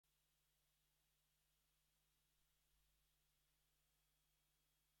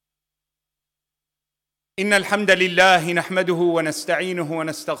إن الحمد لله نحمده ونستعينه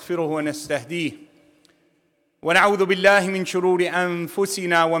ونستغفره ونستهديه ونعوذ بالله من شرور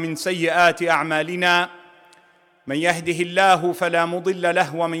أنفسنا ومن سيئات أعمالنا من يهده الله فلا مضل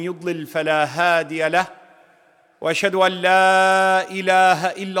له ومن يضلل فلا هادي له وأشهد أن لا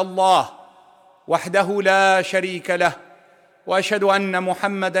إله إلا الله وحده لا شريك له وأشهد أن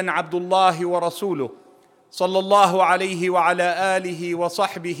محمدًا عبد الله ورسوله صلى الله عليه وعلى آله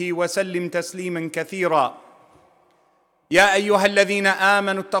وصحبه وسلم تسليما كثيرا. يا أيها الذين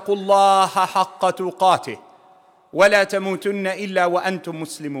آمنوا اتقوا الله حق تقاته ولا تموتن إلا وأنتم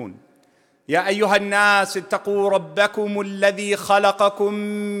مسلمون. يا أيها الناس اتقوا ربكم الذي خلقكم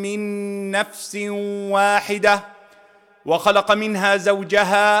من نفس واحدة وخلق منها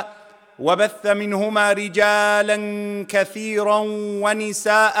زوجها وبث منهما رجالا كثيرا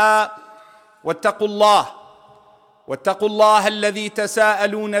ونساء واتقوا الله الذي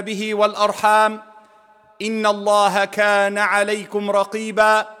تساءلون به والأرحام إن الله كان عليكم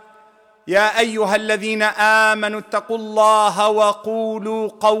رقيبا. يا أيها الذين آمنوا اتقوا الله وقولوا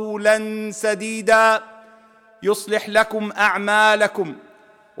قولا سديدا يصلح لكم أعمالكم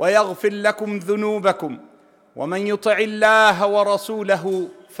ويغفر لكم ذنوبكم ومن يطع الله ورسوله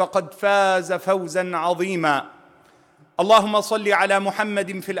فقد فاز فوزا عظيما. اللهم صل على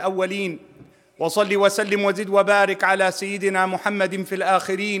محمد في الأولين وصل وسلم وزد وبارك على سيدنا محمد في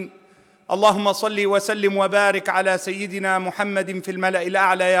الآخرين. اللهم صل وسلم وبارك على سيدنا محمد في الملأ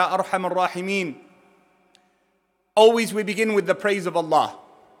الأعلى يا أرحم الراحمين. Always we begin with the praise of Allah.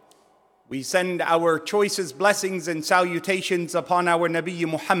 We send our choicest blessings and salutations upon our Nabi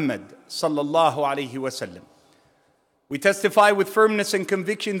Muhammad sallallahu alayhi wasallam. We testify with firmness and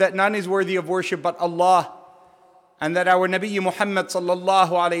conviction that none is worthy of worship but Allah, and that our Nabi Muhammad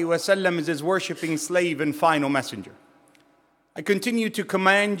sallallahu alayhi wasallam is his worshipping slave and final messenger. I continue to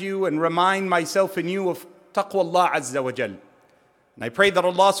command you and remind myself and you of taqwa Allah azza wa jal. And I pray that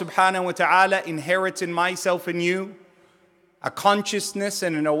Allah subhanahu wa ta'ala inherits in myself and you a consciousness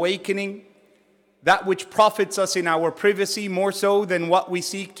and an awakening, that which profits us in our privacy more so than what we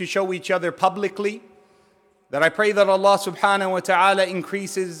seek to show each other publicly. That I pray that Allah subhanahu wa ta'ala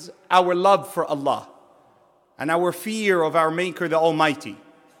increases our love for Allah and our fear of our Maker the Almighty,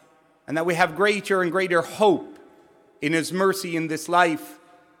 and that we have greater and greater hope in His mercy in this life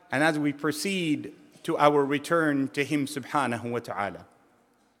and as we proceed to our return to Him subhanahu wa ta'ala.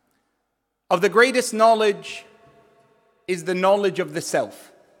 Of the greatest knowledge is the knowledge of the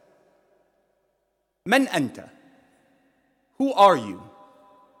self. Man anta? Who are you?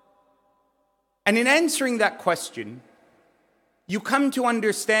 And in answering that question, you come to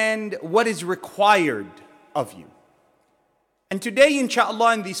understand what is required of you. And today,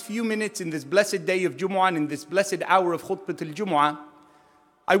 inshallah, in these few minutes, in this blessed day of Jumu'ah, and in this blessed hour of khutbah al-Jumu'ah,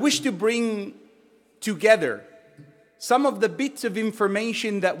 I wish to bring together some of the bits of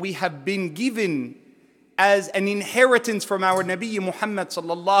information that we have been given as an inheritance from our Nabi Muhammad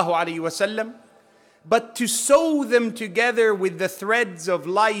sallallahu alayhi wasallam, but to sew them together with the threads of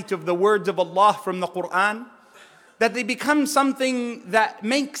light of the words of Allah from the Quran, that they become something that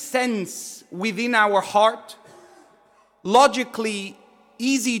makes sense within our heart, logically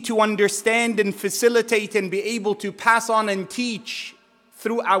easy to understand and facilitate and be able to pass on and teach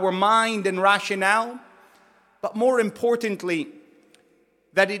through our mind and rationale, but more importantly,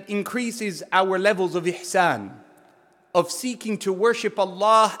 that it increases our levels of ihsan, of seeking to worship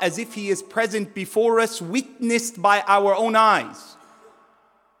Allah as if He is present before us, witnessed by our own eyes.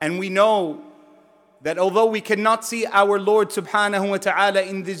 And we know that although we cannot see our Lord subhanahu wa ta'ala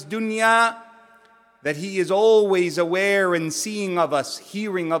in this dunya, that He is always aware and seeing of us,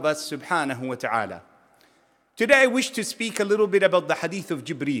 hearing of us subhanahu wa ta'ala. Today I wish to speak a little bit about the hadith of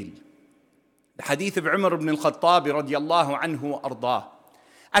Jibreel, the hadith of Umar ibn al-Khattab radiyallahu anhu wa ardah.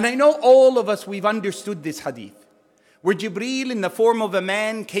 And I know all of us, we've understood this hadith, where Jibreel in the form of a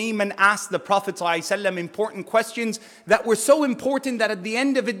man came and asked the Prophet ﷺ important questions that were so important that at the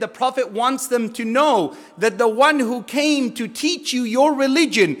end of it the Prophet wants them to know that the one who came to teach you your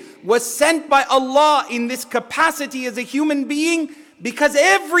religion was sent by Allah in this capacity as a human being, because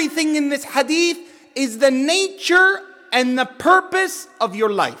everything in this hadith is the nature and the purpose of your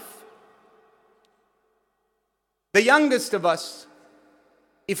life. The youngest of us,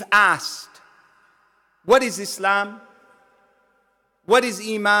 if asked, what is Islam? What is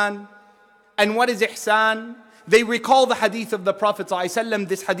Iman? And what is Ihsan? They recall the hadith of the Prophet ﷺ,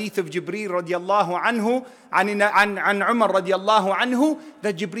 this hadith of Jibreel radiallahu anhu, an Umar radiallahu anhu,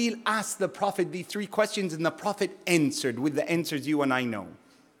 that Jibreel asked the Prophet these three questions and the Prophet answered with the answers you and I know.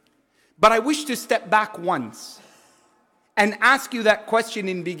 But I wish to step back once and ask you that question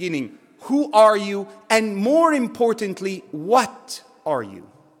in beginning. who are you, and more importantly, what are you?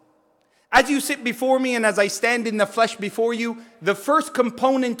 As you sit before me and as I stand in the flesh before you, the first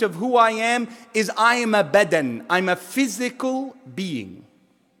component of who I am is I am a badan. I'm a physical being.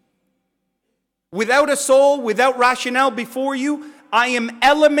 Without a soul, without rationale before you, I am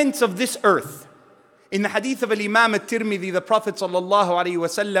elements of this earth. In the hadith of Imam Tirmidhi, the Prophet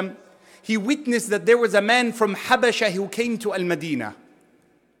ﷺ, he witnessed that there was a man from Habasha who came to Al-Madinah.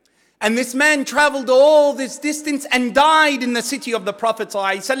 And this man traveled all this distance and died in the city of the Prophet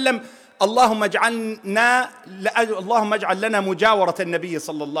ﷺ. اللهم اجعل لنا مجاورة النبي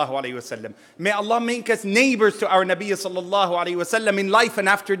صلى الله عليه وسلم. May Allah make us neighbors to our Nabi صلى الله عليه وسلم in life and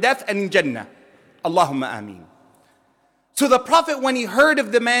after death and in Jannah. Allahumma ameen. So the Prophet, when he heard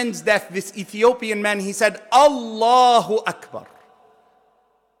of the man's death, this Ethiopian man, he said, Allahu Akbar.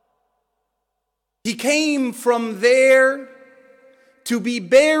 He came from there to be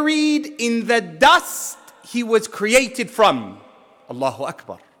buried in the dust he was created from. Allahu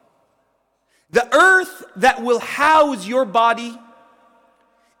Akbar. The earth that will house your body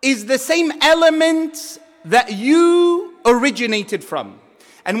is the same elements that you originated from.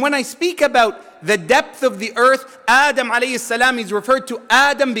 And when I speak about the depth of the earth, Adam alayhi salam is referred to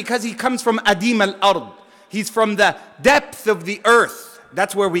Adam because he comes from Adim al-Ard. He's from the depth of the earth.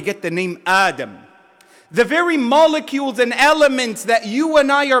 That's where we get the name Adam. The very molecules and elements that you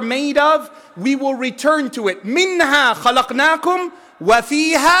and I are made of, we will return to it. Minha khalaqnakum wa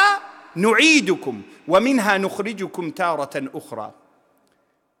fiha nu'idukum wa minha nukhrijukum taratan ukhra.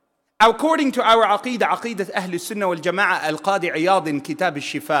 According to our Aqidah Ahl Sunnah wal Jama'ah, Al-Qadi Iyad in Kitab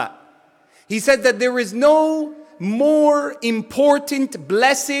al-Shifa, he said that there is no more important,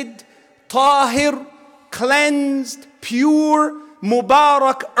 blessed, tahir, cleansed, pure,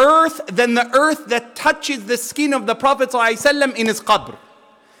 Mubarak earth than the earth that touches the skin of the Prophet ﷺ in his qabr.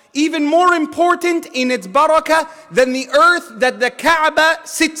 Even more important in its barakah than the earth that the Kaaba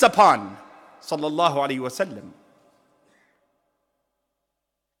sits upon. Sallallahu alayhi wasallam.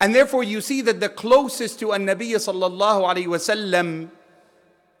 And therefore you see that the closest to an-Nabiy sallallahu alayhi wasallam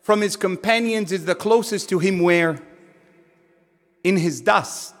from his companions is the closest to him where? In his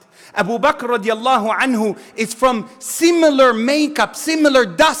dust. Abu Bakr radiallahu anhu is from similar makeup, similar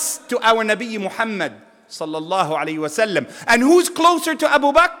dust to our Nabi Muhammad sallallahu alayhi wasallam. And who's closer to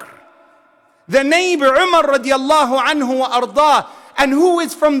Abu Bakr? The neighbor Umar radiallahu anhu wa ardah. And who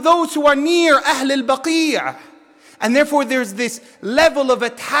is from those who are near Ahl al-Baqi'? And therefore there's this level of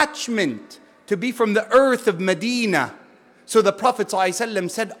attachment to be from the earth of Medina. So the Prophet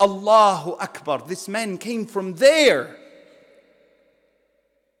ﷺ said, Allahu Akbar, this man came from there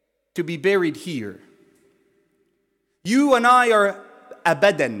to be buried here. You and I are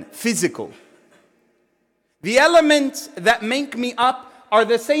abadan, physical. The elements that make me up are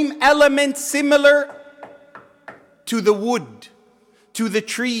the same elements similar to the wood, to the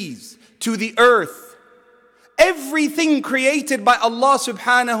trees, to the earth. Everything created by Allah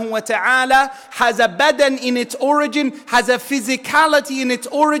subhanahu wa ta'ala has a badan in its origin, has a physicality in its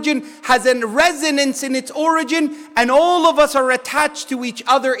origin, has a resonance in its origin, and all of us are attached to each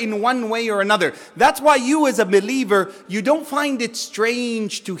other in one way or another. That's why you as a believer, you don't find it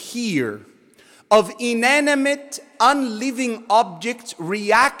strange to hear of inanimate, unliving objects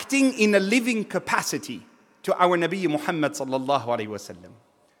reacting in a living capacity to our Nabi Muhammad sallallahu alayhi wa sallam.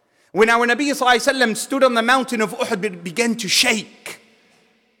 When our Nabi ﷺ stood on the mountain of Uhud, it began to shake.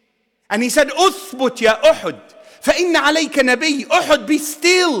 And he said, Uthbut ya Uhud, fa inna alayka nabi. Uhud, be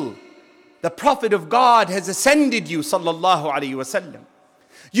still. The Prophet of God has ascended you, sallallahu alayhi wa sallam.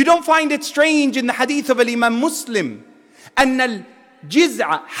 You don't find it strange in the hadith of Imam Muslim, and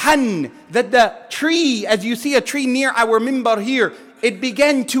al-jiz'a han, that the tree, as you see a tree near our minbar here, it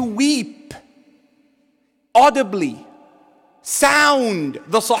began to weep audibly. Sound,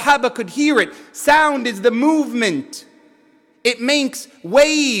 the Sahaba could hear it. Sound is the movement. It makes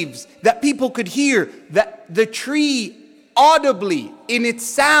waves that people could hear. That the tree audibly in its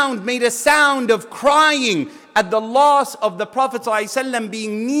sound made a sound of crying at the loss of the Prophet ﷺ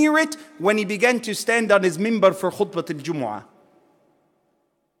being near it when he began to stand on his minbar for khutbah al-Jumu'ah.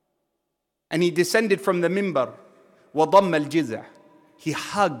 And he descended from the minbar. وَضَمَّ الْجِزَعِ. He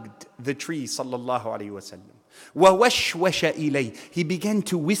hugged the tree sallallahu alayhi wa sallam. وَوَشْوَشَ إِلَيْهِ. He began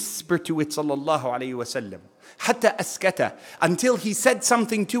to whisper to it sallallahu alayhi wa sallam. حَتَّى أَسْكَتَ. Until he said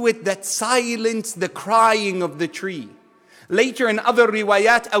something to it that silenced the crying of the tree. Later in other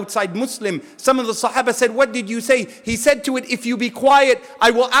riwayat outside Muslim, some of the Sahaba said, what did you say? He said to it, if you be quiet,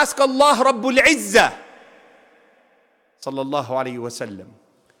 I will ask Allah Rabbul Izzah sallallahu alayhi wa sallam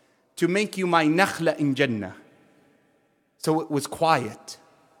to make you my nakhla in Jannah. So it was quiet.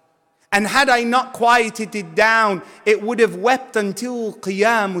 And had I not quieted it down, it would have wept until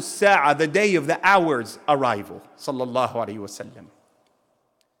Qiyam as-Sa'a, the day of the hour's arrival. Sallallahu alayhi wa sallam.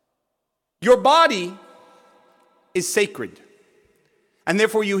 Your body is sacred. And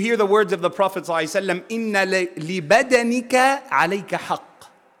therefore you hear the words of the Prophet ﷺ, Inna libadanika alayka haqq.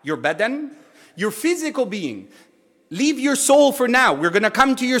 Your badan, your physical being. Leave your soul for now. We're going to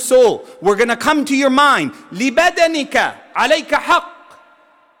come to your soul. We're going to come to your mind. Libadanika alayka haqq.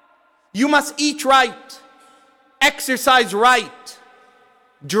 You must eat right, exercise right,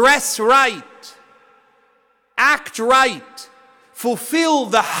 dress right, act right, fulfill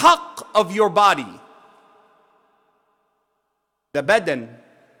the haqq of your body. The badan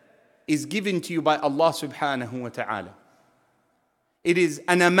is given to you by Allah subhanahu wa ta'ala. It is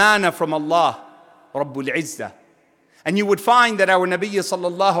an amana from Allah, Rabbul Izzah. And you would find that our Nabi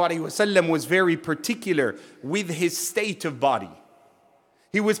sallallahu alayhi wa sallam was very particular with his state of body.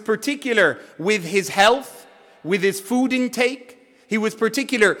 He was particular with his health, with his food intake. He was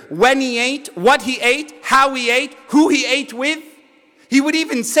particular when he ate, what he ate, how he ate, who he ate with. He would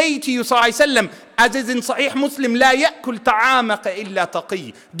even say to you, sallallahu alayhi wa sallam, as is in Sahih Muslim, لا يأكل طعامك إلا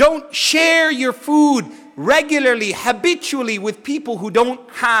تقي. Don't share your food regularly, habitually with people who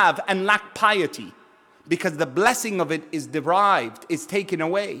don't have and lack piety. Because the blessing of it is derived, is taken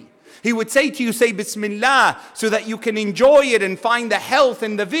away. He would say to you, say Bismillah, so that you can enjoy it and find the health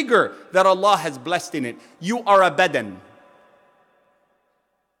and the vigor that Allah has blessed in it. You are a badan.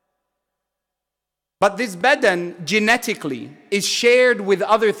 But this badan, genetically, is shared with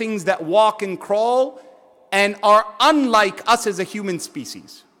other things that walk and crawl and are unlike us as a human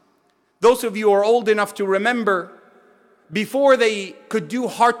species. Those of you who are old enough to remember, before they could do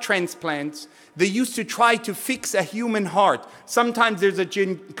heart transplants, they used to try to fix a human heart. Sometimes there's a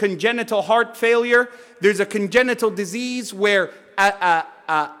congenital heart failure. There's a congenital disease where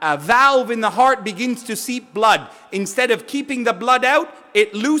a valve in the heart begins to seep blood. Instead of keeping the blood out,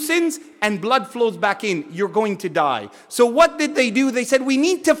 it loosens and blood flows back in. You're going to die. So what did they do? They said, we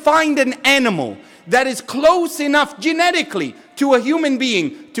need to find an animal that is close enough genetically to a human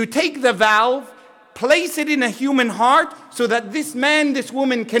being to take the valve, place it in a human heart so that this man, this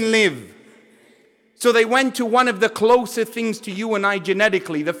woman can live. So they went to one of the closest things to you and I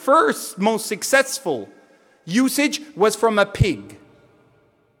genetically. The first most successful usage was from a pig,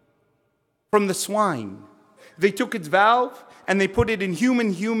 from the swine. They took its valve and they put it in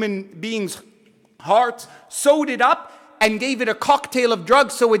human beings' hearts, sewed it up and gave it a cocktail of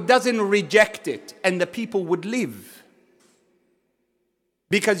drugs so it doesn't reject it and the people would live.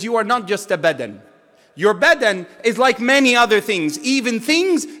 Because you are not just a badan. Your badan is like many other things, even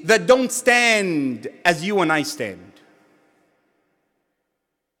things that don't stand as you and I stand.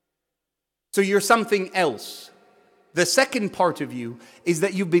 So you're something else. The second part of you is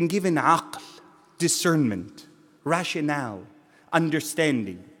that you've been given aql, discernment, rationale,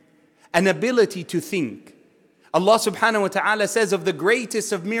 understanding, an ability to think. Allah subhanahu wa ta'ala says of the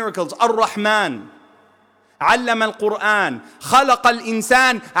greatest of miracles, Ar-Rahman, علم القرآن, خلق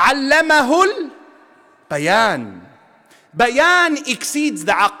الإنسان, علمه Bayan. Bayan exceeds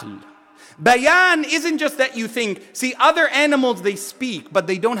the aql. Bayan isn't just that you think. See, other animals, they speak, but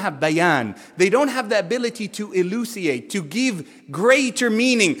they don't have bayan. They don't have the ability to elucidate, to give greater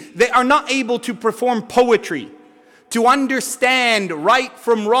meaning. They are not able to perform poetry, to understand right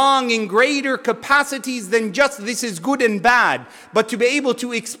from wrong in greater capacities than just this is good and bad, but to be able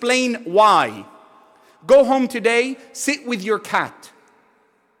to explain why. Go home today, sit with your cat,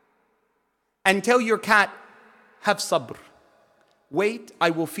 and tell your cat, have sabr. Wait, I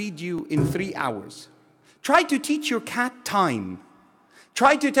will feed you in 3 hours. Try to teach your cat time.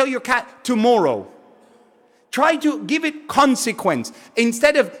 Try to tell your cat tomorrow. Try to give it consequence.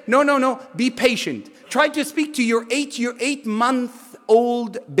 Instead of, no, be patient. Try to speak to your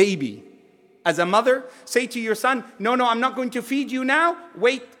 8-month-old baby. As a mother, say to your son, no, I'm not going to feed you now.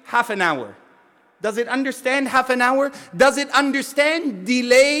 Wait half an hour. Does it understand half an hour? Does it understand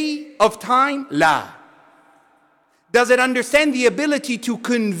delay of time? La. Does it understand the ability to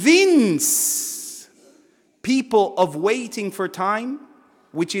convince people of waiting for time?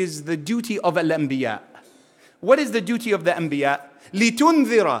 Which is the duty of al-anbiya. What is the duty of the anbiya?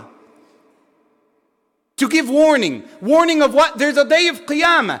 لِتُنذِرَ. To give warning. Warning of what? There's a day of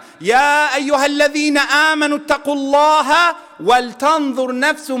qiyamah. يَا أَيُّهَا الَّذِينَ آمَنُوا اتَّقُوا اللَّهَ وَلْتَنظُرْ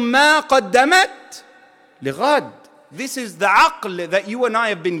نَفْسٌ مَا قَدَّمَتْ لِغَدْ. This is the aql that you and I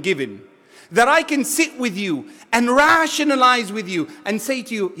have been given. That I can sit with you and rationalize with you and say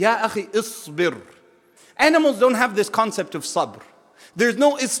to you, Ya akhi, isbir. Animals don't have this concept of sabr. There's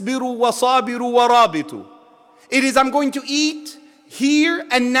no isbiru wa sabiru wa rabitu. It is, I'm going to eat, here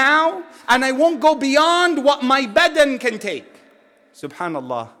and now, and I won't go beyond what my badan can take.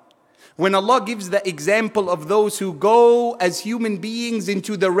 Subhanallah. When Allah gives the example of those who go as human beings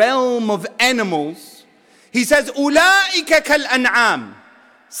into the realm of animals, He says, أُولَٰئِكَ كَالْأَنْعَامِ.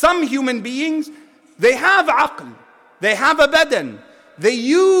 Some human beings, they have aql, they have a badan. They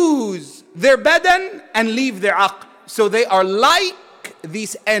use their badan and leave their aql. So they are like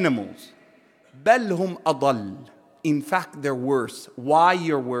these animals. بَلْ هُمْ أَضَلُّ. In fact, they're worse. Why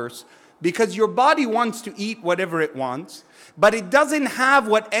you're worse? Because your body wants to eat whatever it wants, but it doesn't have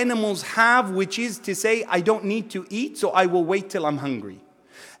what animals have, which is to say, I don't need to eat, so I will wait till I'm hungry.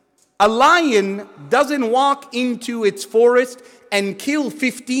 A lion doesn't walk into its forest and kill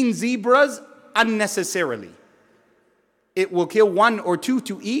 15 zebras unnecessarily. It will kill 1 or 2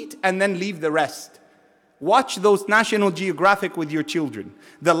 to eat and then leave the rest. Watch those National Geographic with your children.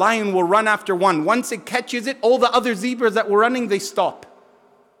 The lion will run after one. Once it catches it, all the other zebras that were running, they stop.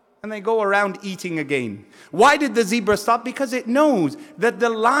 And they go around eating again. Why did the zebra stop? Because it knows that the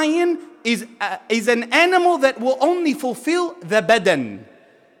lion is an animal that will only fulfill the badan.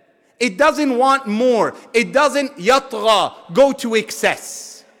 It doesn't want more. It doesn't yatgha, go to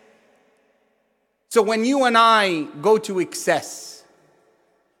excess. So when you and I go to excess,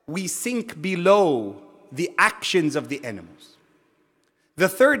 we sink below the actions of the animals. The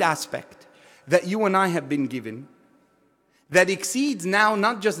third aspect that you and I have been given that exceeds now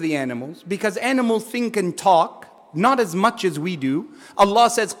not just the animals, because animals think and talk, not as much as we do. Allah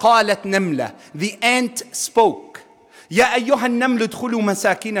says, قَالَتْ نَمْلَةٌ. The ant spoke. يَا أَيُّهَا النَّمْلُ ادْخُلُوا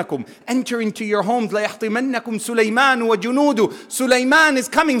مَسَاكِنَكُمْ. Enter into your homes. لَيَحْطِمَنَّكُمْ سُلَيْمَانُ وَجُنُودُ. Sulaiman is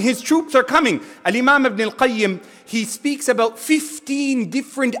coming. His troops are coming. Al-Imam Ibn al-Qayyim, he speaks about 15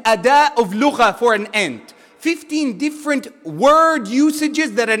 different ada of lugha for an ant. 15 different word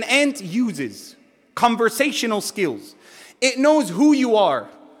usages that an ant uses. Conversational skills. It knows who you are.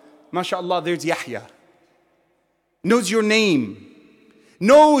 MashaAllah, there's Yahya. Knows your name.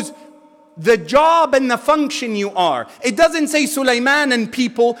 Knows the job and the function you are. It doesn't say Sulaiman and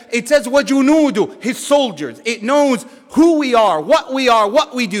people. It says wajunudu, his soldiers. It knows who we are, what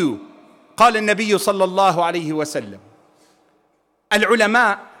we do. قال النبي صلى الله عليه وسلم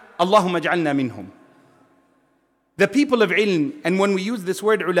العلماء اللهم اجعلنا منهم. The people of ilm, and when we use this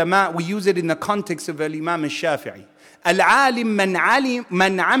word ulama, we use it in the context of Imam al-Shafi'i. Al-alim man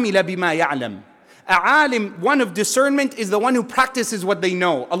amila bima ya'lam. A alim, one of discernment, is the one who practices what they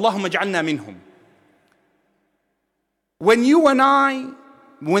know. Allahumma ij'alna minhum. When you and I,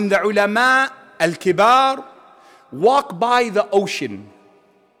 when the ulama al-kibar walk by the ocean,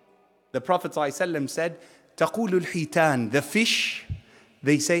 the Prophet ﷺ said, تَقُولُ الْحِيتَانِ. The fish,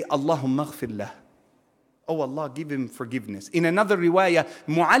 they say, Allahumma aghfir lah. Oh Allah, give him forgiveness. In another riwayah,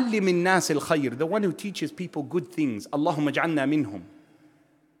 مُعَلِّمِ النَّاسِ الْخَيْرِ. The one who teaches people good things. Allahumma ij'alna minhum.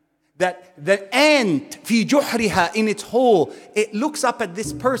 That the ant, fi juhriha, in its hole, it looks up at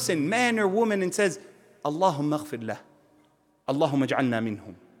this person, man or woman, and says, Allahumma aghfir lah. Allahumma ij'alna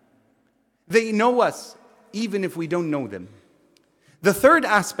minhum. They know us, even if we don't know them. The third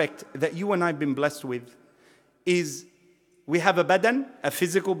aspect that you and I have been blessed with is we have a badan, a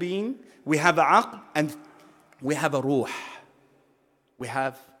physical being, we have a aql, and we have a ruh. We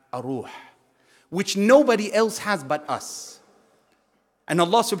have a ruh, which nobody else has but us. And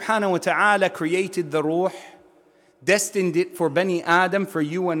Allah subhanahu wa ta'ala created the ruh, destined it for Bani Adam, for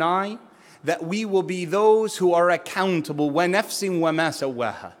you and I, that we will be those who are accountable. وَنَفْسٍ وَمَا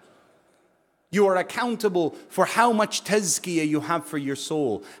سَوَّاهَا. You are accountable for how much tazkiyah you have for your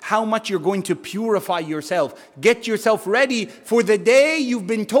soul, how much you're going to purify yourself. Get yourself ready for the day you've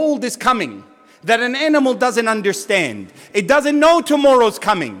been told is coming, that an animal doesn't understand. It doesn't know tomorrow's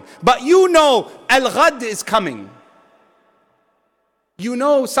coming, but you know al-ghad is coming. You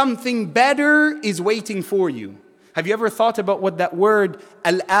know something better is waiting for you. Have you ever thought about what that word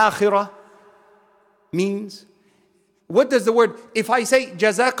al-akhirah means? What does the word, if I say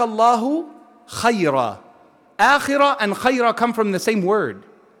jazakallahu khayra, akhirah and khayra come from the same word.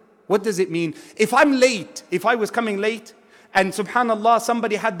 What does it mean? If I'm late, if I was coming late, and subhanallah,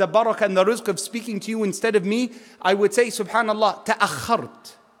 somebody had the barakah and the rizq of speaking to you instead of me, I would say, subhanallah,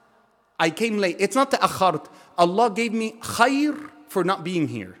 ta'akhart. I came late. It's not ta'akhart. Allah gave me khayr for not being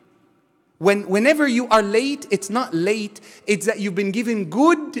here. Whenever you are late, it's not late. It's that you've been given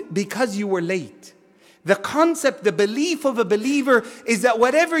good because you were late. The concept, the belief of a believer is that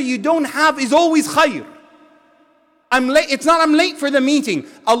whatever you don't have is always khayr. I'm late. It's not I'm late for the meeting.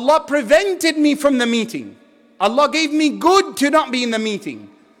 Allah prevented me from the meeting. Allah gave me good to not be in the meeting.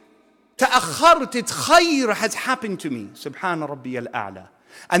 Ta'akhart, it's khayr has happened to me. Subhana Rabbi al-A'la.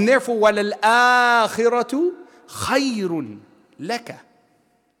 And therefore, وَلَلْآخِرَةُ خَيْرٌ لك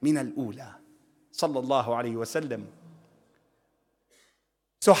من الأولى. Sallallahu alayhi wa sallam.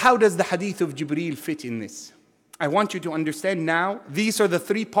 So how does the hadith of Jibreel fit in this? I want you to understand now, these are the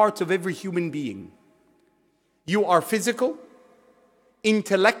three parts of every human being. You are physical,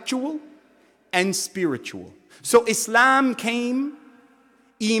 intellectual, and spiritual. So Islam came,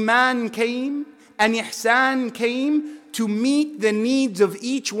 Iman came, and Ihsan came to meet the needs of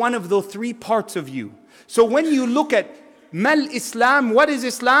each one of those three parts of you. So when you look at Mal Islam, what is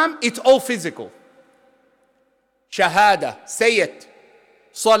Islam? It's all physical. Shahada, say it.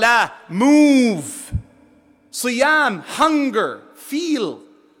 Salah, move. Siyam, hunger, feel.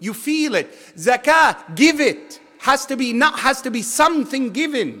 You feel it. Zakah, give it. Has to be something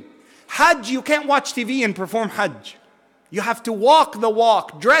given. Hajj, you can't watch TV and perform Hajj. You have to walk the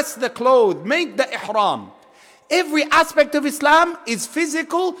walk, dress the clothes, make the ihram. Every aspect of Islam is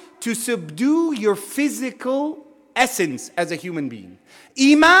physical to subdue your physical essence as a human being.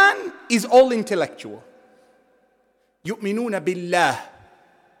 Iman is all intellectual. يؤمنون بالله.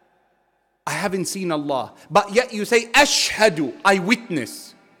 I haven't seen Allah. But yet you say, Ashhadu, I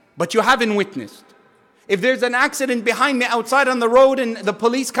witness. But you haven't witnessed. If there's an accident behind me outside on the road and the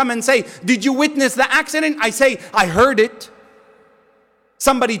police come and say, did you witness the accident? I say, I heard it.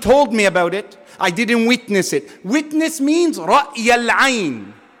 Somebody told me about it. I didn't witness it. Witness means رأي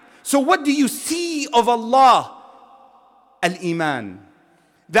العين. So what do you see of Allah? Al-Iman.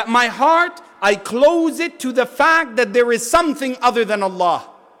 That my heart, I close it to the fact that there is something other than Allah.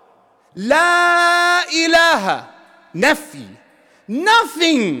 La ilaha, nafi,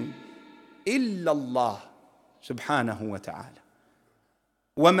 nothing illa Allah subhanahu wa ta'ala.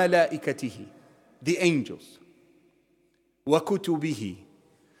 Wa malaikatihi, the angels. Wa kutubihi,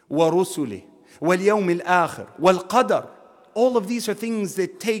 wa rusulih, wal yawm al-akhir, wal qadar. All of these are things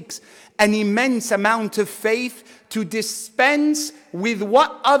that takes an immense amount of faith to dispense with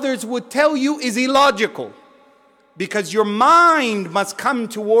what others would tell you is illogical. Because your mind must come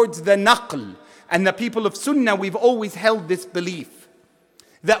towards the naql. And the people of Sunnah, we've always held this belief.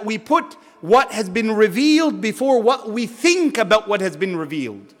 That we put what has been revealed before what we think about what has been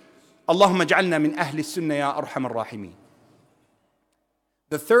revealed. Allahumma ja'alna min ahli sunnah ya arhamar rahimin.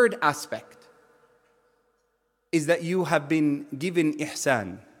 The third aspect is that you have been given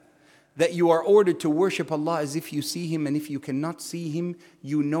ihsan. That you are ordered to worship Allah as if you see Him, and if you cannot see Him,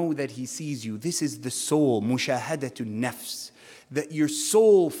 you know that He sees you. This is the soul, mushahadatun nafs. That your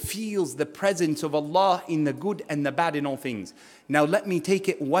soul feels the presence of Allah in the good and the bad in all things. Now let me take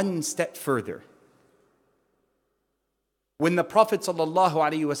it one step further. When the Prophet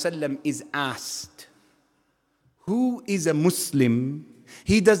ﷺ is asked, who is a Muslim?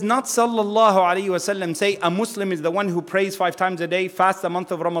 He does not ﷺ say a Muslim is the one who prays 5 times a day, fasts the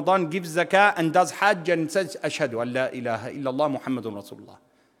month of Ramadan, gives zakah and does hajj and says ashhadu an la ilaha illallah Muhammadun Rasulullah.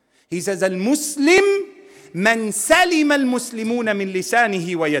 He says al-Muslim man salima al-muslimuna min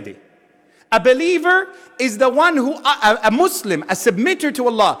lisanihi wa yadihi. A believer is the one who, a Muslim, a submitter to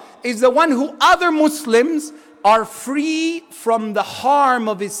Allah, is the one who other Muslims are free from the harm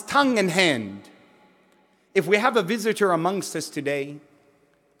of his tongue and hand. If we have a visitor amongst us today,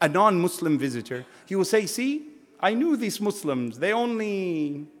 a non-Muslim visitor, he will say, see, I knew these Muslims, they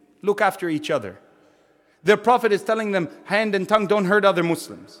only look after each other. Their Prophet is telling them, hand and tongue, don't hurt other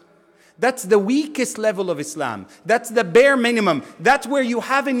Muslims. That's the weakest level of Islam. That's the bare minimum. That's where you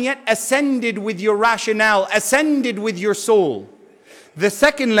haven't yet ascended with your rationale, ascended with your soul. The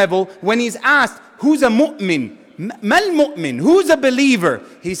second level, when he's asked, who's a mu'min? Mal mu'min, who's a believer?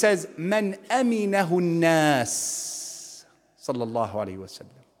 He says, man aminahu nas. Sallallahu alayhi wa sallam.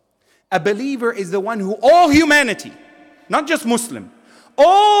 A believer is the one who all humanity, not just Muslim,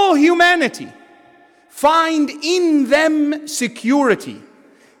 all humanity find in them security.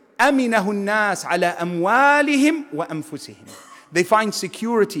 أَمِنَهُ النَّاسِ عَلَى أَمْوَالِهِمْ وَأَنفُسِهِمْ. They find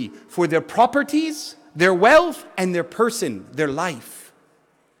security for their properties, their wealth, and their person, their life.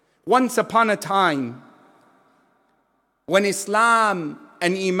 Once upon a time, when Islam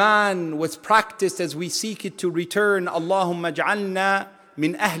and Iman was practiced as we seek it to return, Allahumma ja'alna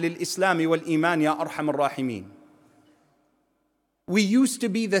min ahli al-Islam wal-Iman ya arhamar rahimin. We used to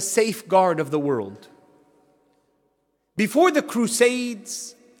be the safeguard of the world. Before the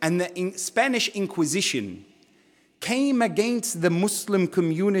Crusades and the Spanish Inquisition came against the Muslim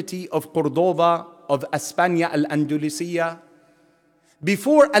community of Cordoba, of España al-Andalusia,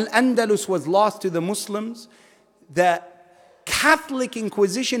 before Al-Andalus was lost to the Muslims, the Catholic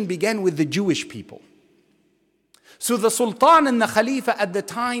Inquisition began with the Jewish people. So the Sultan and the Khalifa at the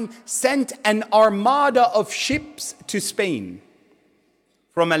time sent an armada of ships to Spain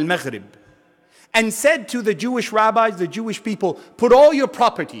from Al-Maghrib. and said to the Jewish rabbis, the Jewish people, put all your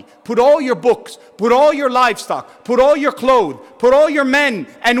property, put all your books, put all your livestock, put all your clothes, put all your men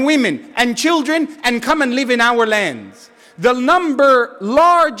and women and children, and come and live in our lands. The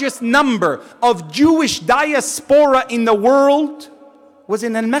largest number of Jewish diaspora in the world was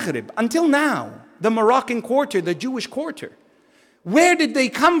in Al-Maghrib. Until now, the Moroccan quarter, the Jewish quarter. Where did they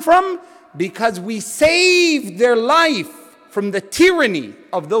come from? Because we saved their life from the tyranny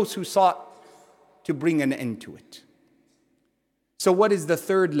of those who sought to bring an end to it. So what is the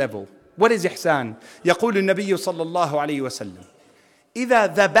third level? What is ihsan? يقول النبي صلى الله عليه وسلم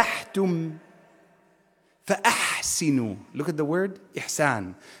إذا ذبحتم فأحسنوا. Look at the word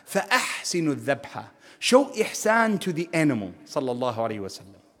ihsan. فأحسنوا الذبح. Show ihsan to the animal. صلى الله عليه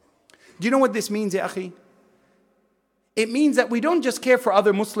وسلم. Do you know what this means, ya akhi? It means that we don't just care for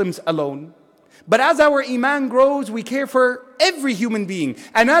other Muslims alone, but as our iman grows, we care for every human being.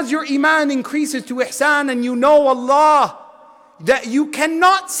 And as your iman increases to ihsan and you know Allah, that you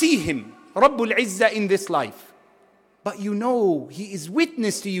cannot see Him, Rabbul Izzah, in this life, but you know He is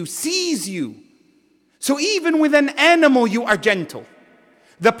witness to you, sees you. So even with an animal you are gentle.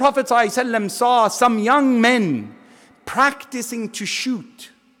 The Prophet ﷺ saw some young men practicing to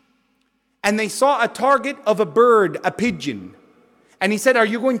shoot, and they saw a target of a bird, a pigeon. And he said, are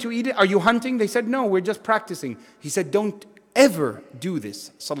you going to eat it? Are you hunting? They said, no, we're just practicing. He said, don't ever do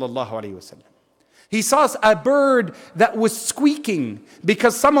this, sallallahu alayhi wasallam. He saw a bird that was squeaking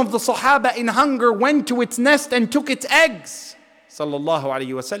because some of the Sahaba in hunger went to its nest and took its eggs, sallallahu alayhi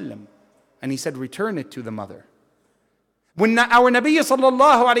wasallam. And he said, return it to the mother. When our Nabi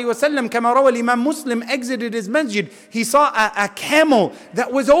sallallahu alayhi wasallam, kama rawa Imam Muslim, exited his masjid, he saw a camel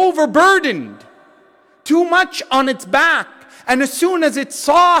that was overburdened, too much on its back. And as soon as it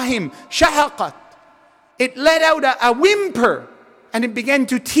saw him, shahaqat, it let out a whimper and it began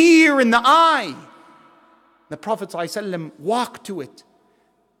to tear in the eye. The Prophet ﷺ walked to it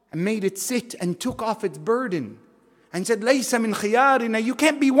and made it sit and took off its burden and said, Laysa min khiyarina, you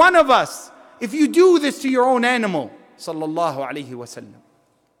can't be one of us if you do this to your own animal. Sallallahu alayhi wa sallam.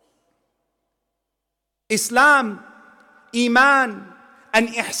 Islam, Iman, and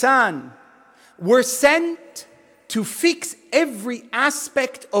Ihsan were sent to fix every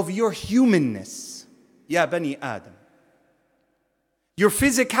aspect of your humanness. Ya Bani Adam. Your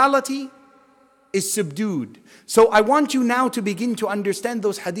physicality is subdued. So I want you now to begin to understand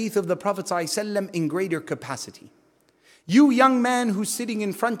those hadith of the Prophet ﷺ in greater capacity. You young man who's sitting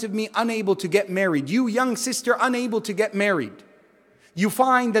in front of me unable to get married. You young sister unable to get married. You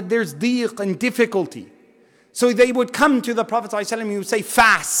find that there's diq and difficulty. So they would come to the Prophet ﷺ and he would say,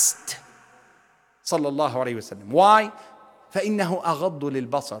 fast. Sallallahu alayhi wasallam. Why? فَإِنَّهُ أَغَضُّ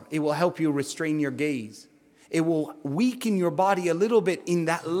لِلْبَصَرِ. It will help you restrain your gaze. It will weaken your body a little bit in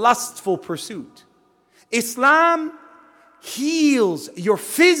that lustful pursuit. Islam heals your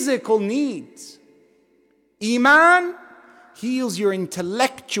physical needs. Iman heals your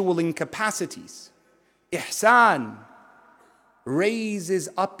intellectual incapacities. Ihsan raises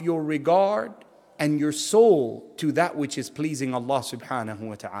up your regard and your soul to that which is pleasing Allah subhanahu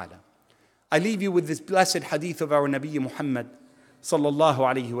wa ta'ala. I leave you with this blessed hadith of our Nabi Muhammad sallallahu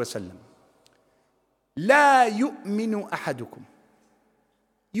alayhi wa sallam. لا يؤمن أحدكم.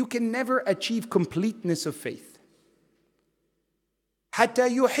 You can never achieve completeness of faith. حتى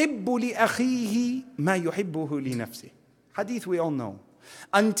يحب لأخيه ما يحبه لنفسه. Hadith we all know.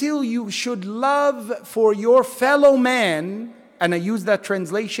 Until you should love for your fellow man, and I use that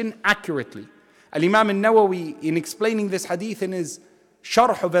translation accurately. Al-Imam al-Nawawi, in explaining this hadith in his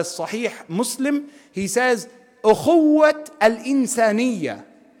Sharh of Sahih Muslim, he says, أخوة الإنسانية.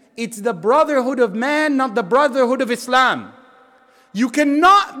 It's the brotherhood of man, not the brotherhood of Islam. You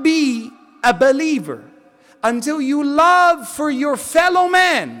cannot be a believer until you love for your fellow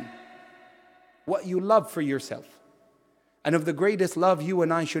man what you love for yourself. And of the greatest love you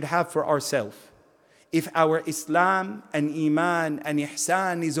and I should have for ourselves, if our Islam and Iman and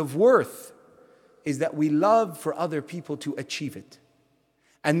Ihsan is of worth, is that we love for other people to achieve it.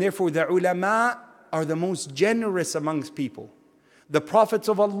 And therefore the ulama are the most generous amongst people. The prophets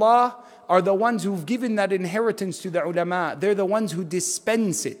of Allah are the ones who've given that inheritance to the ulama. They're the ones who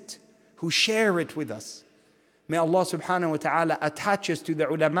dispense it, who share it with us. May Allah subhanahu wa ta'ala attach us to the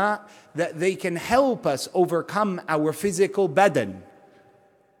ulama that they can help us overcome our physical badan,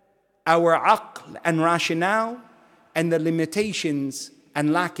 our aql and rationale, and the limitations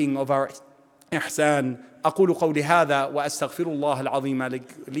and lacking of our ihsan. أقول قولي هذا وأستغفر الله العظيم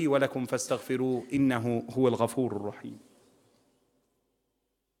لي ولكم فاستغفروه إنه هو الغفور الرحيم.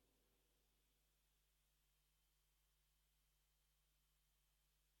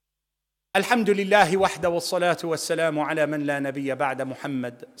 الحمد لله وحده والصلاة والسلام على من لا نبي بعد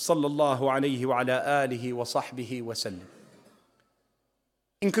محمد صلى الله عليه وعلى آله وصحبه وسلم.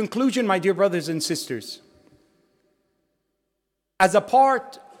 In conclusion, my dear brothers and sisters, as a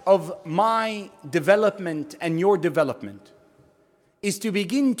part of my development and your development is to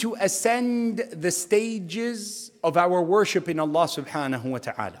begin to ascend the stages of our worship in Allah subhanahu wa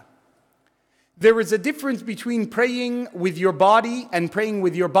ta'ala. There is a difference between praying with your body and praying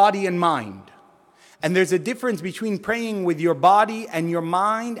with your body and mind. And there's a difference between praying with your body and your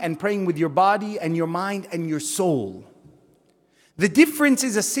mind and praying with your body and your mind and your soul. The difference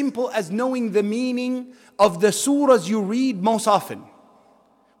is as simple as knowing the meaning of the surahs you read most often.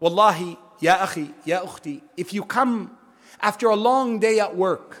 Wallahi, ya akhi, ya ukhti, if you come after a long day at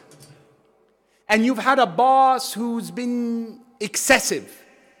work and you've had a boss who's been excessive,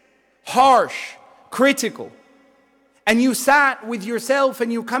 harsh, critical, and you sat with yourself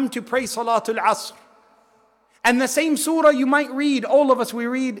and you come to pray Salatul Asr, and the same surah you might read, all of us we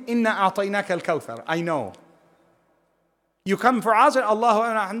read, Inna a'tainaka al-kawthar. I know. You come for Asr, Allahu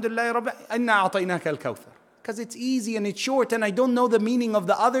alhamdulillah, Rabbi, Inna a'tainaka al-kawthar. Because it's easy and it's short and I don't know the meaning of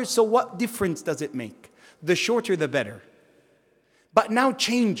the others, so what difference does it make? The shorter the better. But now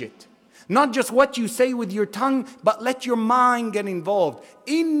change it. Not just what you say with your tongue, but let your mind get involved.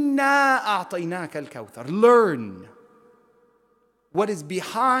 Inna a'tainaka al-kawthar. Learn what is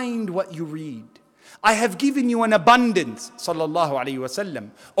behind what you read. I have given you an abundance, sallallahu alayhi wasallam.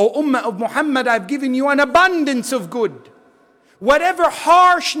 O Ummah of Muhammad, I've given you an abundance of good. Whatever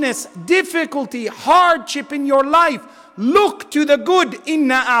harshness, difficulty, hardship in your life, look to the good.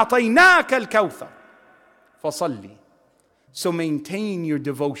 Inna a'tainaka al-kawthar. Fasalli. So maintain your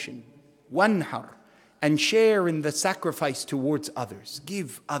devotion. Wanhar, and share in the sacrifice towards others.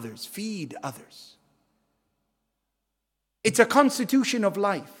 Give others, feed others. It's a constitution of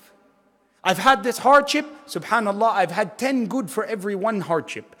life. I've had this hardship, subhanallah, I've had 10 good for every one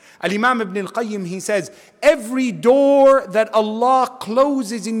hardship. Al-Imam Ibn al-Qayyim, he says, every door that Allah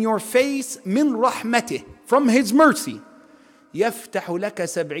closes in your face, min rahmatih, from His mercy, يَفْتَحُ لَكَ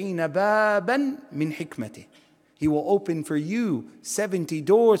 70 بَابًا مِنْ حِكْمَتِهِ. He will open for you 70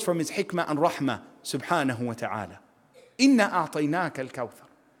 doors from His hikmah and rahmah, subhanahu wa ta'ala. Inna a'tainaka al-kawthar.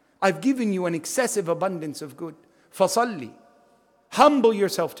 I've given you an excessive abundance of good. Fasalli. Humble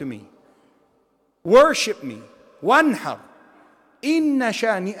yourself to me. Worship me. Wanhar. Inna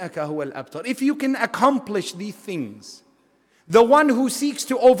shani'aka huwa al-abtar. If you can accomplish these things, the one who seeks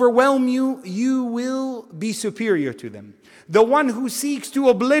to overwhelm you, you will be superior to them. The one who seeks to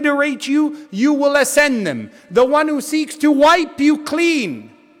obliterate you, you will ascend them. The one who seeks to wipe you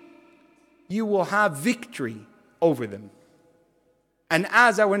clean, you will have victory over them. And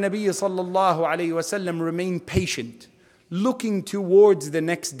as our Nabi sallallahu alayhi wasallam remained patient, looking towards the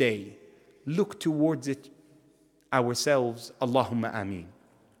next day, look towards it ourselves. Allahumma ameen.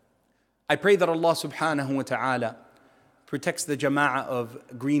 I pray that Allah subhanahu wa ta'ala protects the jama'ah of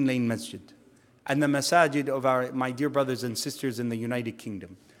Green Lane Masjid and the masajid of my dear brothers and sisters in the United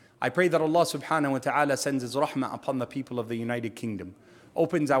Kingdom. I pray that Allah subhanahu wa ta'ala sends His rahmah upon the people of the United Kingdom,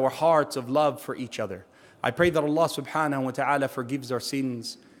 opens our hearts of love for each other. I pray that Allah subhanahu wa ta'ala forgives our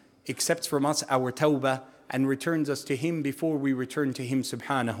sins, accepts from us our tawbah, and returns us to Him before we return to Him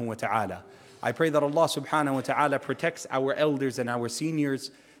subhanahu wa ta'ala. I pray that Allah subhanahu wa ta'ala protects our elders and our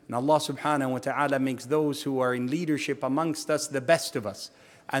seniors, and Allah subhanahu wa ta'ala makes those who are in leadership amongst us the best of us,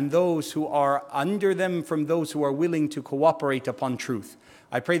 and those who are under them from those who are willing to cooperate upon truth.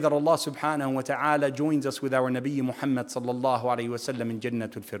 I pray that Allah subhanahu wa ta'ala joins us with our Nabi Muhammad sallallahu alayhi wa sallam in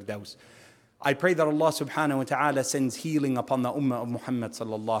Jannatul Firdaus. I pray that Allah subhanahu wa ta'ala sends healing upon the Ummah of Muhammad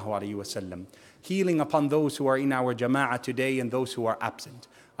sallallahu alayhi wa sallam. Healing upon those who are in our jama'ah today and those who are absent.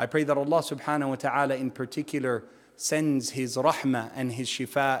 I pray that Allah subhanahu wa ta'ala in particular sends His rahmah and His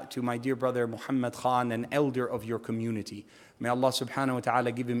shifa to my dear brother Muhammad Khan, an elder of your community. May Allah subhanahu wa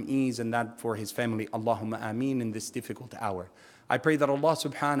ta'ala give him ease and that for his family. Allahumma ameen in this difficult hour. I pray that Allah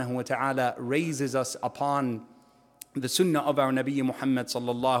subhanahu wa ta'ala raises us upon the sunnah of our Nabi Muhammad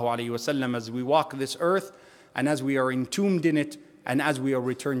sallallahu alayhi wa sallam as we walk this earth and as we are entombed in it and as we are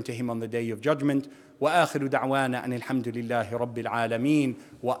returned to Him on the Day of Judgment. وآخر دعوانا أن الحمد لله رب العالمين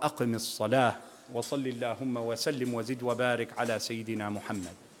وأقم الصلاة وصل اللهم وسلم وزد وبارك على سيدنا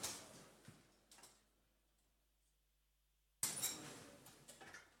محمد.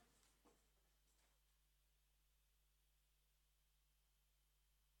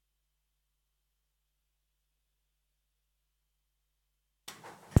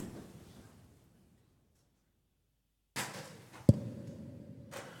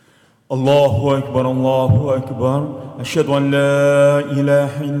 الله أكبر الله أكبر. أشهد أن لا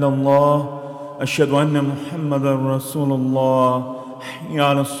إله إلا الله. أشهد أن محمدا رسول الله. حي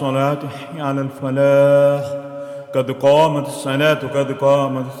على الصلاة حي على الفلاح. قد قامت الصلاة قد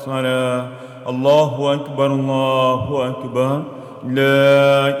قامت الصلاة. الله أكبر الله أكبر.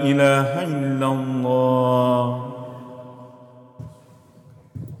 لا إله إلا الله.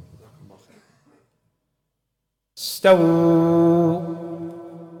 استووا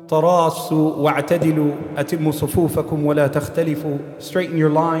تراصوا واعتدلوا. أتموا صفوفكم ولا تختلفوا. Straighten your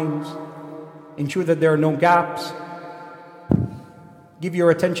lines. Ensure that there are no gaps. Give your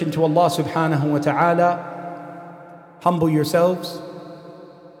attention to Allah subhanahu wa ta'ala. Humble yourselves.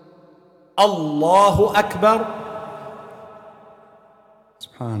 Allahu Akbar.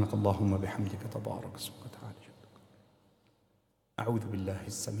 سبحانك اللهم بحمدك تبارك اسمك وتعالى جدك. أعوذ بالله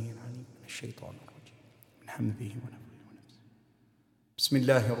السميع العليم من الشيطان الرجيم من همزه ونفخه ونفسه. بسم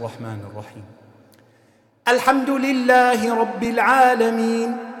الله الرحمن الرحيم. الحمد لله رب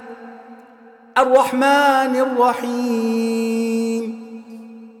العالمين الرحمن الرحيم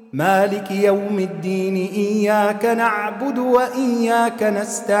مالك يوم الدين. إياك نعبد وإياك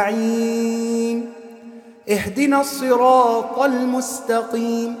نستعين. اهدنا الصراط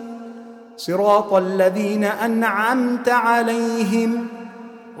المستقيم صراط الذين أنعمت عليهم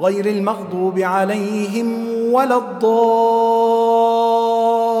غير المغضوب عليهم ولا الضالين.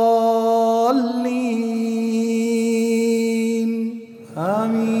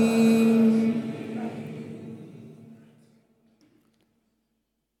 آمين.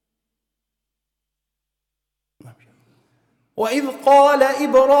 وإذ قال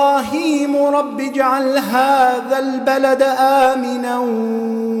إبراهيم رب اجعل هذا البلد آمنا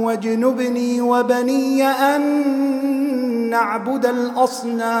واجنبني وبني أن نعبد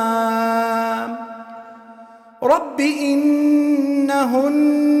الأصنام رب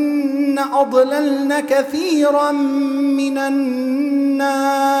إنهن أضللن كثيرا من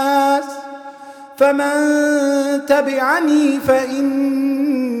الناس فمن تبعني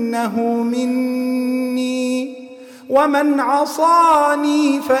فإنه مني ومن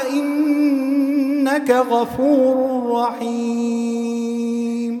عصاني فإنك غفور رحيم.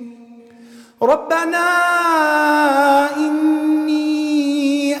 ربنا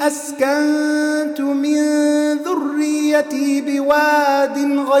إني أسكنت من ذريتي بواد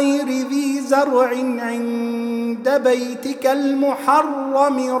غير ذي زرع عند بيتك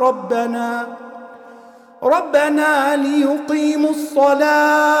المحرم ربنا ليقيموا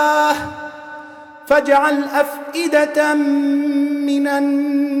الصلاة فاجعل أفئدة من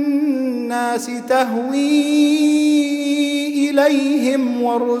الناس تهوي إليهم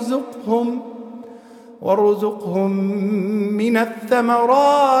وارزقهم من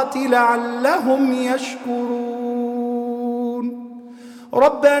الثمرات لعلهم يشكرون.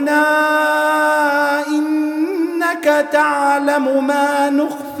 ربنا إنك تعلم ما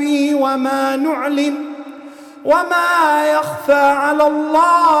نخفي وما نعلن وما يخفى على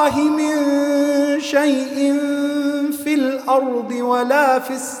الله من شيء في الأرض ولا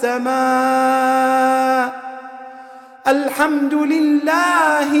في السماء. الحمد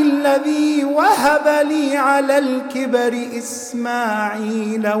لله الذي وهب لي على الكبر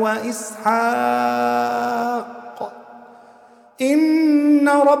إسماعيل وإسحاق إن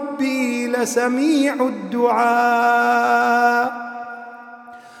ربي لسميع الدعاء.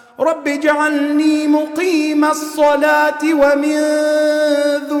 رب اجعلني مقيم الصلاة ومن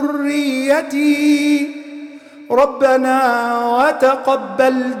ذريتي ربنا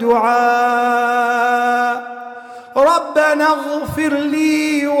وتقبل دعاء. ربنا اغفر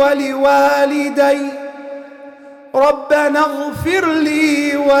لي ولوالدي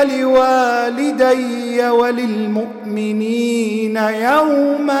وللمؤمنين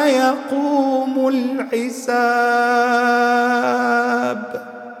يوم يقوم الحساب.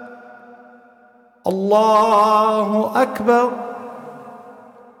 الله أكبر.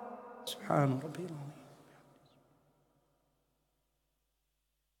 سبحان ربي العظيم.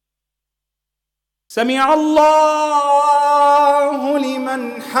 سمع الله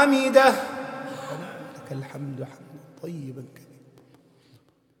لمن حمده. لك الحمد حمدا طيبا كثيرا.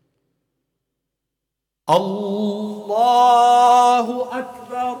 الله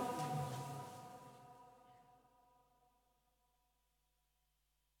أكبر.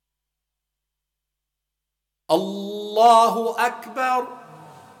 الله أكبر.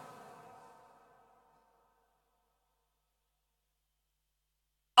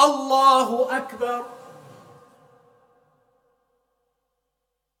 الله أكبر.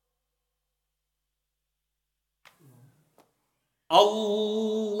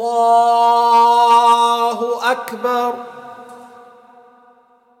 الله أكبر.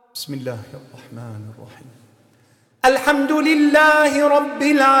 بسم بسم الله الرحمن الرحيم. الحمد لله رب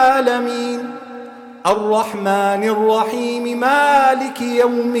العالمين الرحمن الرحيم مالك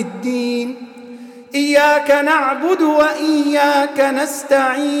يوم الدين إياك نعبد وإياك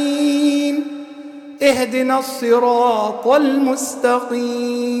نستعين اهدنا الصراط المستقيم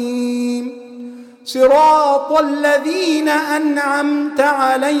صراط الذين أنعمت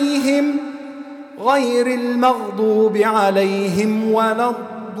عليهم غير المغضوب عليهم ولا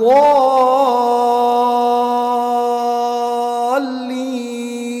الضالين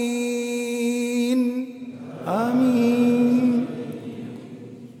آمين.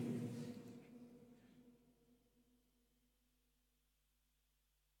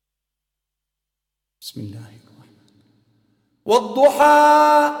 بسم الله الرحمن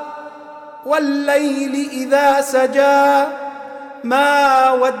والضحى والليل إذا سجى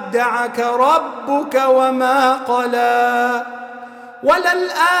ما ودعك ربك وما قلى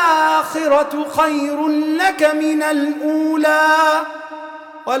وللآخرة خير لك من الأولى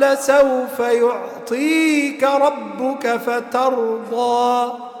ولسوف يعطيك ربك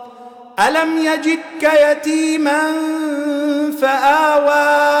فترضى ألم يجدك يتيما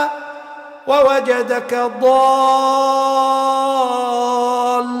فآوى ووجدك ضالا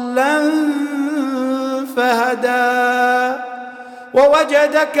فهدى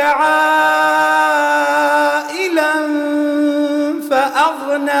ووجدك عائلا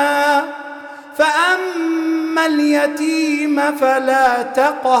فأغنى فأما اليتيم فلا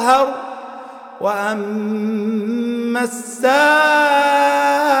تقهر وأما السائل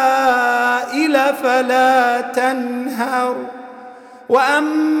فلا تنهر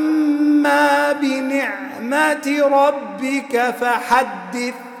وأما بنعمة ربك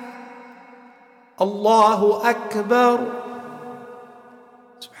فحدث. الله أكبر.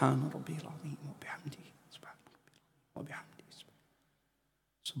 سبحان ربي العظيم وبحمده سبحان ربي وبحمده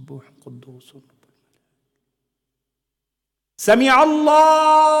سبوح قدوس رب الملائكة. سمع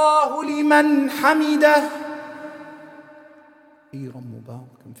الله لمن حمده كثيرا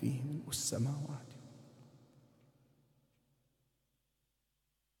مباركا فيه ملء السماوات.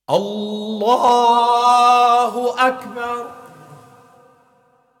 الله أكبر.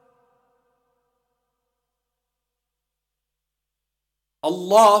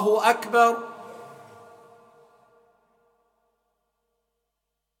 الله أكبر.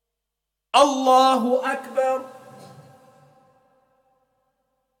 الله أكبر.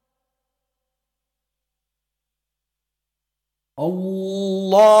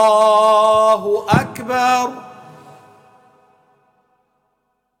 الله أكبر.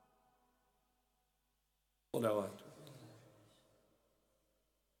 صلوات.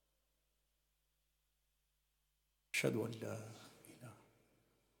 أشهد أن لا إله.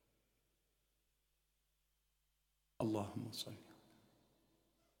 اللهم صل.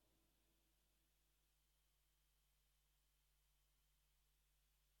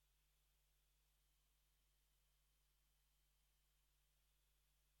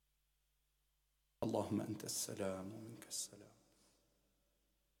 اللهم أنت السلام ومنك السلام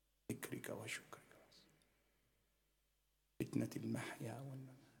ذكرك وشكرك فتنة المحيا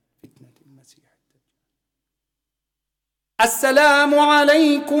والممات فتنة المسيح الدجال. السلام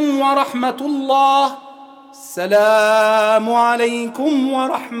عليكم ورحمة الله. السلام عليكم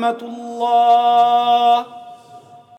ورحمة الله.